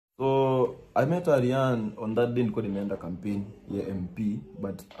I met Ariane on that day nilikuwa nimeenda campaign ya MP,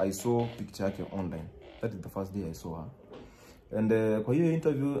 but I saw picture yake online. That is the first day I saw her. And kwa hiyo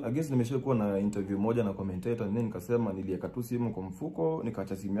interview, I guess nimeshakuwa na interview moja na commentator, nini nikasema niliweka tu simu kwa mfuko,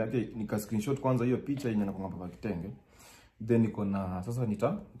 nikaacha simu yake, nika screenshot kwanza hiyo picha yenye na kwa kitenge. Then niko na sasa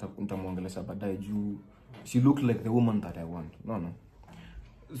nitamuongelesha baadaye juu she looked like the woman that I want. No.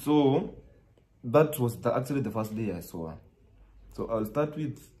 So that was actually the first day I saw her. So I'll start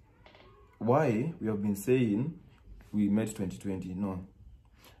with why we have been saying we met 2020. No,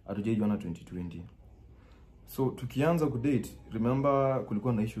 hatujajuana 2020. So tukianza kudate, remember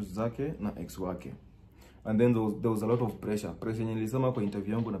kulikuwa na issues zake na ex wake. And then there was a lot of pressure. Pressure nilisema kwa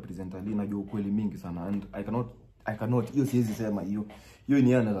interview yangu na presenter Ali, najua ukweli mingi sana, and I cannot hiyo siwezi sema hiyo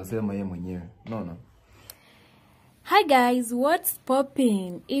ni anaweza sema yeye mwenyewe. No. Hi guys, what's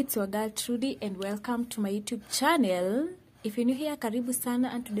popping? It's your girl Trudy and welcome to my YouTube channel. If you're new here, karibu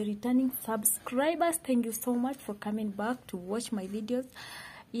sana, and to the returning subscribers, thank you so much for coming back to watch my videos.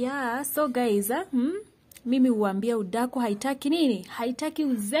 Yeah, so guys, mimi huambia udaku haitaki nini? Haitaki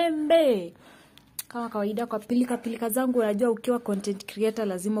uzembe. Kama kawaida kwa pilika zangu, unajua ukiwa content creator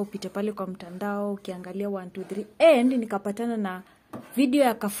lazima upite pale kwa mtandao ukiangalia 1 2 3, and nikapatana na video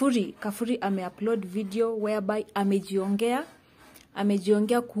ya Kafuri. Kafuri ameupload video whereby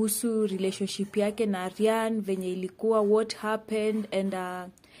amejiongea kuhusu relationship yake na Ariane, venye ilikuwa, what happened, and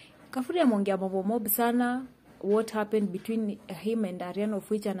Kafuri ameongea mambo mob sana, what happened between him and Ariane,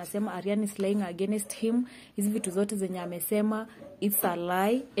 of which anasema Ariane is lying against him. Hizi vitu zote zenye amesema it's a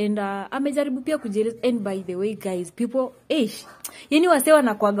lie, and amejaribu pia kujieleza. And by the way guys, people yani wase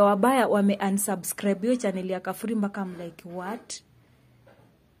wanakuaga wabaya, wame unsubscribe hiyo channel ya Kafuri mpaka I'm like what?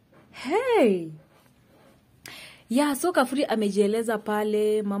 Hey, yeah, so Kafuri amejieleza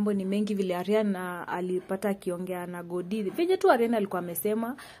pale, mambo ni mengi vile Ariane alipata akiongea na Godi. Venye tu Ariane alikuwa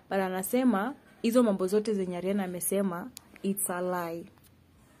amesema, but anasema hizo mambo zote zenye Ariane amesema it's a lie.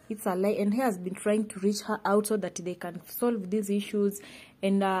 It's a lie, and he has been trying to reach her out so that they can solve these issues.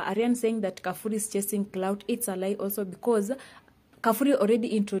 And Ariane saying that Kafuri is chasing clout, it's a lie also, because Kafuri already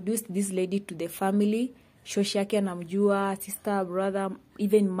introduced this lady to the family. Shoshi yake anamjua, sister, brother,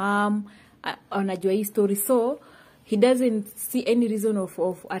 even mom anajua hii story. So he doesn't see any reason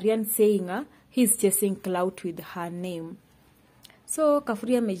of Ariane saying he's chasing clout with her name. So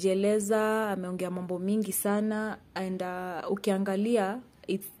Kafuri amejieleza, ameongea mambo mingi sana, and ukiangalia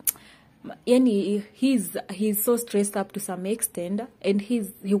yani he's so stressed up to some extent, and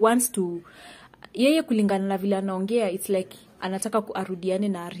he wants to, yeye kulingana na vile anaongea, it's like anataka kuarudiane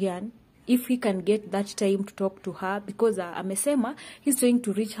na Ariane if he can get that time to talk to her, because amesema he's trying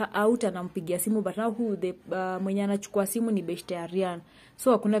to reach her out, anampigia simu, but now mwenye anachukua simu ni beshte Ariane.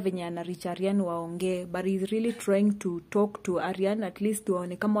 So hakuna venye ana reach Ariane waongee, but he's really trying to talk to Ariane, at least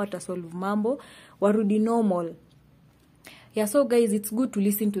waone kama watasolve mambo, warudi normal. Yeah, so guys, it's good to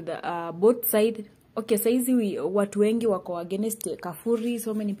listen to the both side. Okay, saizi watu wengi wako against Kafuri.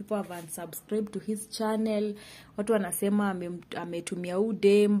 So many people have unsubscribed to his channel. Watu wanasema ametumia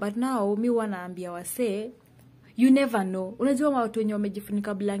udem, but now mi wanaambia wase, you never know. Unajua watu wenye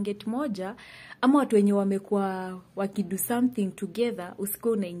wamejifunika blanket moja, ama watu wenye wamekuwa wakido something together,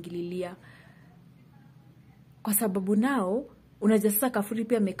 usikuwa unaingililia. Kwa sababu nao unajua sasa Kafuri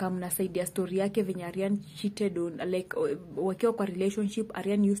pia amekam na side ya story yake venye Ariane cheated on, like wakiwa kwa relationship,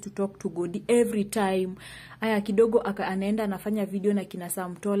 Ariane used to talk to Godi every time. Aya kidogo anaenda anafanya video na kina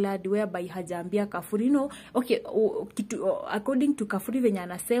Sam Tollard whereby hajaambia Kafuri. Okay, according to Kafuri venye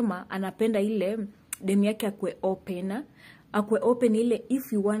anasema anapenda ile dem yake akwe open ile,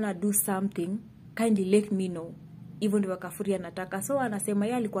 if you wanna do something kindly let me know. Even ndivyo Kafuri anataka. So anasema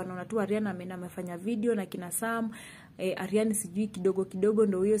yeye alikuwa anaona tu Ariane amefanya video na kina Sam, Ariane sijui kidogo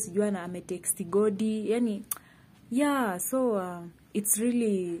ndo huyo sijui ametext Godi, yani yeah. So it's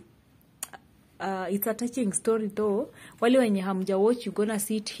really it's a touching story though. Wale wenye hamja watch, you gonna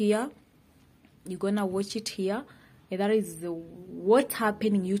see it here, you gonna watch it here. And that is what's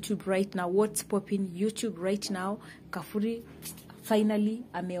happening YouTube right now, what's popping YouTube right now. Kafuri finally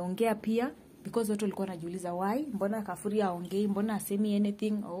ameongea pia, because watu walikuwa wanajiuliza why mbona Kafuri aongei, mbona asemi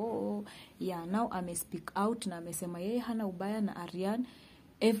anything. Yeah, now ame speak out na amesema yeye hana ubaya na Ariane.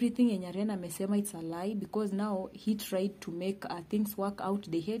 Everything yenye Ariane amesema it's a lie, because now he tried to make things work out.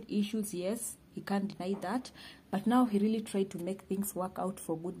 They had issues, yes, he can't deny that, but now he really tried to make things work out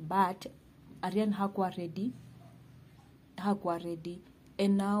for good, but Ariane hakuwa ready.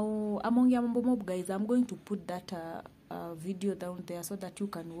 And now amongia mambo mob guys. I'm going to put that video down there so that you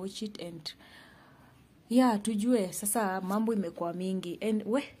can watch it, and yeah, tujue sasa mambo imekuwa mingi. And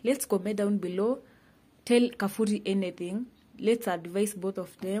let's comment down below, tell Kafuri anything, let's advise both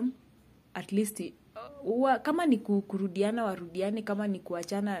of them. at least kama ni kurudiana warudiane, kama ni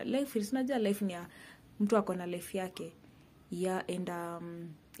kuachana, life is not just life, ni mtu ako na life yake. Yeah, and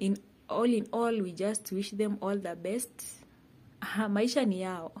in all we just wish them all the best. Maisha ni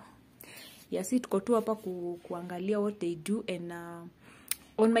yao. Yes, tuko tu hapa kuangalia what they do. And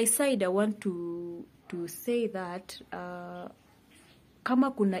on my side I want to say that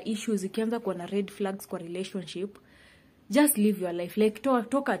kama kuna issues ikianza kuwa na red flags kwa relationship, just live your life, like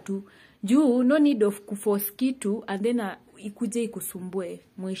toka tu juu, no need of kuforce kitu and then ikuje ikusumbue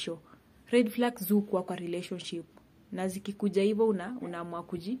mwisho. Red flags zukua kwa relationship, na zikikuja hivyo unaamua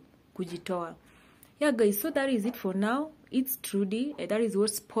kujitoa. Yeah guys, so that is it for now. It's Trudy, and that is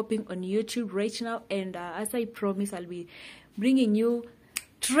what's popping on YouTube right now. And as I promised, I'll be bringing you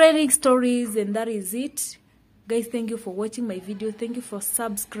trending stories, and that is it. Guys, thank you for watching my video. Thank you for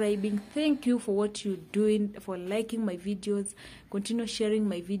subscribing. Thank you for what you're doing, for liking my videos. Continue sharing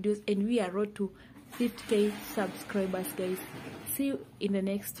my videos, and we are road to 50k subscribers, guys. See you in the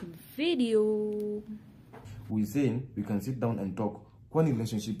next video. We saying we can sit down and talk. Kwani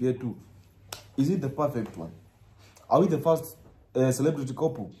relationship yetu, is it the perfect one? Are we the first celebrity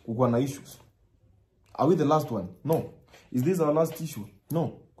couple kukuwa na issues? Are we the last one? No. Is this our last issue?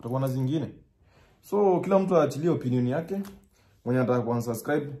 No. Kutakuwa na zingine. So kila mtu aachilie opinion yake. Mwenye anataka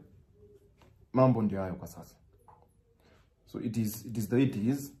kuunsubscribe, mambo ndio hayo kwa sasa. So it is the way it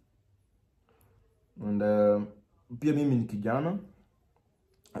is. And pia mimi ni kijana,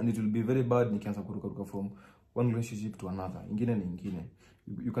 and it will be very bad nikianza kuruka from one relationship to another. Ingine ni ingine.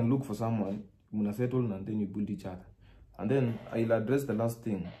 You can look for someone, muna settle, and then you build each other. And then I'll address the last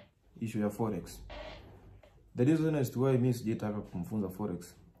thing, issue ya forex. The reason as to why mimi sijitaka kumfunza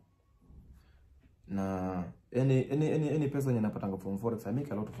forex, na any pesa yenye napatanga from forex, I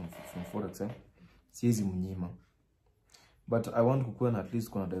make a lot from forex, siwezi mnyima. But I want kukuwa na at least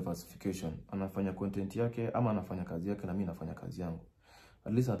kuna diversification. Anafanya content yake ama anafanya kazi yake na mimi nafanya kazi yangu.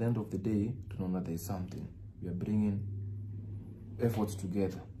 At least at the end of the day tunaona there is something. We are bringing efforts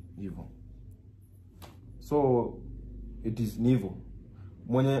together, hivyo. So it is nivo.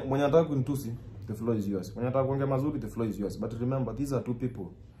 Mwenye anataka kunitusi, the floor is yours. Mwenye anataka kuongea mazuri, the floor is yours. But remember, these are two people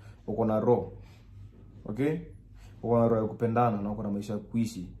wako na roho. Okay? Wako na roho ya kupendana na wako na maisha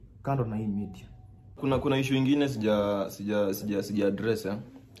kuishi kando na hii media. Kuna issue nyingine sija address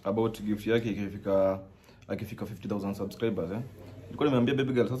about gift yake akifika 50,000 subscribers Nilikuwa nimeambia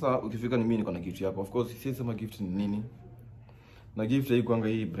baby girl, sasa ukifika ni mimi niko na gift yako. Of course si sema gift ni nini. Na gift hii kwanga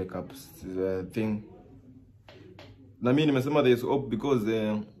hii breakup thing. Na mimi nimesema there is hope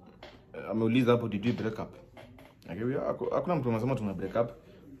because ameuliza hapo did you break up? Okay, hakuna mtu anasema tuna break up.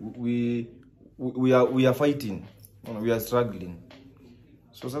 We are fighting. We are struggling.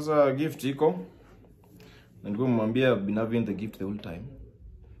 So sasa gift iko. Na nilikuwa nimwambia been having the gift the whole time.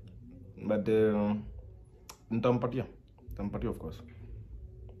 But nitampatia of course.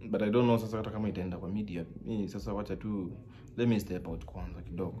 But I don't know sasa hata kama itaenda kwa media. Mimi sasa wacha tu, let me step out kwanza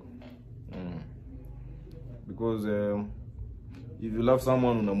kidogo. Because if you love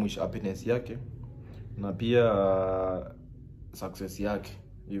someone unamwish happiness yake na pia success yake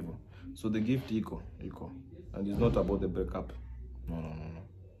hivyo. So the gift iko and it's not about the breakup. No.